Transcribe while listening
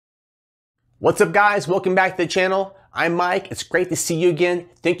What's up guys, welcome back to the channel. I'm Mike, it's great to see you again.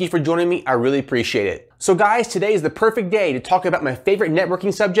 Thank you for joining me, I really appreciate it. So guys, today is the perfect day to talk about my favorite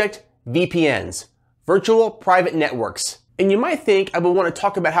networking subject, VPNs, virtual private networks. And you might think I would want to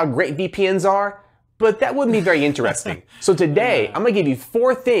talk about how great VPNs are, but that wouldn't be very interesting. So today, I'm gonna give you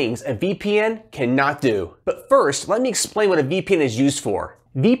 4 things a VPN cannot do. But first, let me explain what a VPN is used for.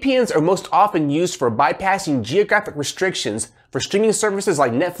 VPNs are most often used for bypassing geographic restrictions for streaming services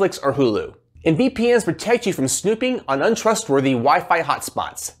like Netflix or Hulu. And VPNs protect you from snooping on untrustworthy Wi-Fi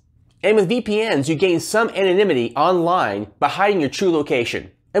hotspots. And with VPNs, you gain some anonymity online by hiding your true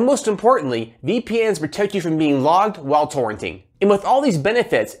location. And most importantly, VPNs protect you from being logged while torrenting. And with all these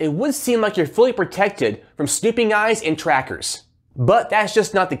benefits, it would seem like you're fully protected from snooping eyes and trackers. But that's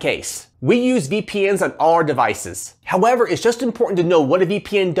just not the case. We use VPNs on all our devices. However, it's just important to know what a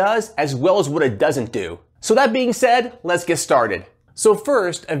VPN does as well as what it doesn't do. So that being said, let's get started. So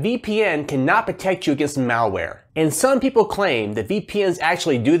first, a VPN cannot protect you against malware. And some people claim that VPNs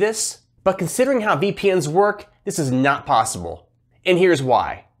actually do this, but considering how VPNs work, this is not possible. And here's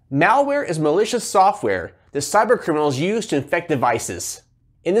why. Malware is malicious software that cybercriminals use to infect devices.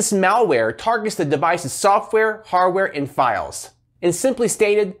 And this malware targets the device's software, hardware, and files. And simply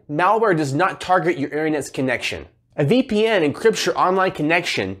stated, malware does not target your internet's connection. A VPN encrypts your online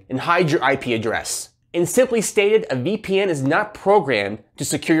connection and hides your IP address. And simply stated, a VPN is not programmed to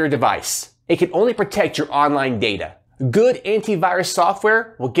secure your device. It can only protect your online data. Good antivirus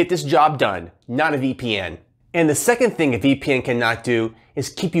software will get this job done, not a VPN. And the second thing a VPN cannot do is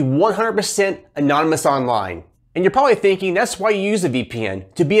keep you 100% anonymous online. And you're probably thinking that's why you use a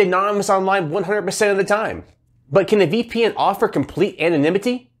VPN, to be anonymous online 100% of the time. But can a VPN offer complete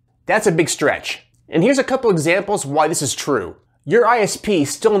anonymity? That's a big stretch. And here's a couple examples why this is true. Your ISP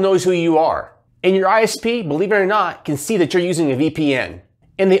still knows who you are. And your ISP, believe it or not, can see that you're using a VPN.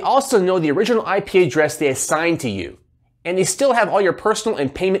 And they also know the original IP address they assigned to you. And they still have all your personal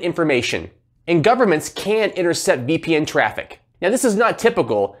and payment information. And governments can intercept VPN traffic. Now this is not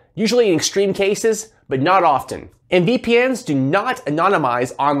typical, usually in extreme cases, but not often. And VPNs do not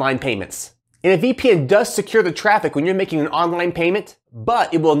anonymize online payments. And a VPN does secure the traffic when you're making an online payment,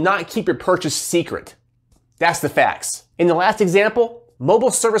 but it will not keep your purchase secret. That's the facts. In the last example,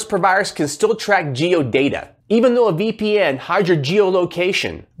 mobile service providers can still track geo data. Even though a VPN hides your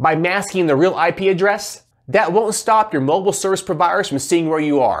geolocation by masking the real IP address, that won't stop your mobile service providers from seeing where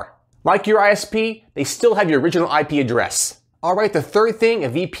you are. Like your ISP, they still have your original IP address. Alright, the third thing a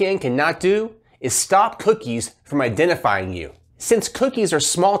VPN cannot do is stop cookies from identifying you. Since cookies are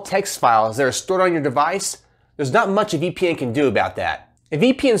small text files that are stored on your device, there's not much a VPN can do about that. A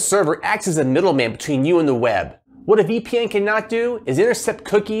VPN server acts as a middleman between you and the web. What a VPN cannot do is intercept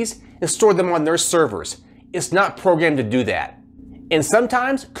cookies and store them on their servers. It's not programmed to do that. And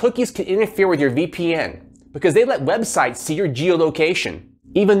sometimes cookies can interfere with your VPN because they let websites see your geolocation,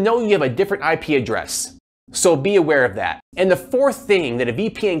 even though you have a different IP address. So be aware of that. And the fourth thing that a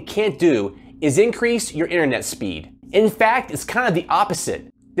VPN can't do is increase your internet speed. In fact, it's kind of the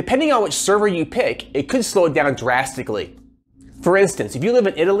opposite. Depending on which server you pick, it could slow it down drastically. For instance, if you live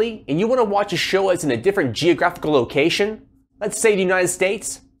in Italy and you want to watch a show that's in a different geographical location, let's say the United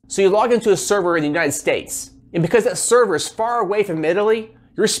States, so you log into a server in the United States. And because that server is far away from Italy,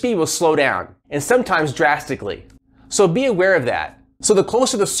 your speed will slow down, and sometimes drastically. So be aware of that. So the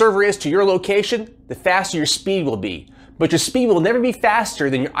closer the server is to your location, the faster your speed will be. But your speed will never be faster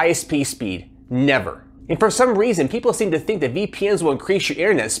than your ISP speed. Never. And for some reason, people seem to think that VPNs will increase your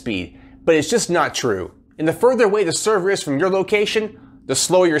internet speed, but it's just not true. And the further away the server is from your location, the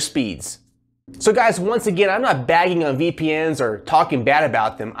slower your speeds. So guys, once again, I'm not bagging on VPNs or talking bad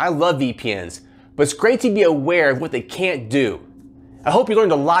about them. I love VPNs, but it's great to be aware of what they can't do. I hope you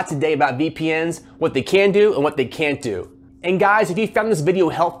learned a lot today about VPNs, what they can do and what they can't do. And guys, if you found this video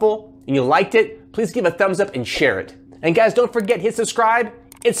helpful and you liked it, please give a thumbs up and share it. And guys, don't forget, hit subscribe,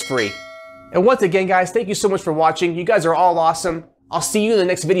 it's free. And once again, guys, thank you so much for watching. You guys are all awesome. I'll see you in the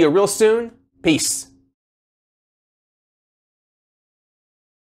next video real soon. Peace.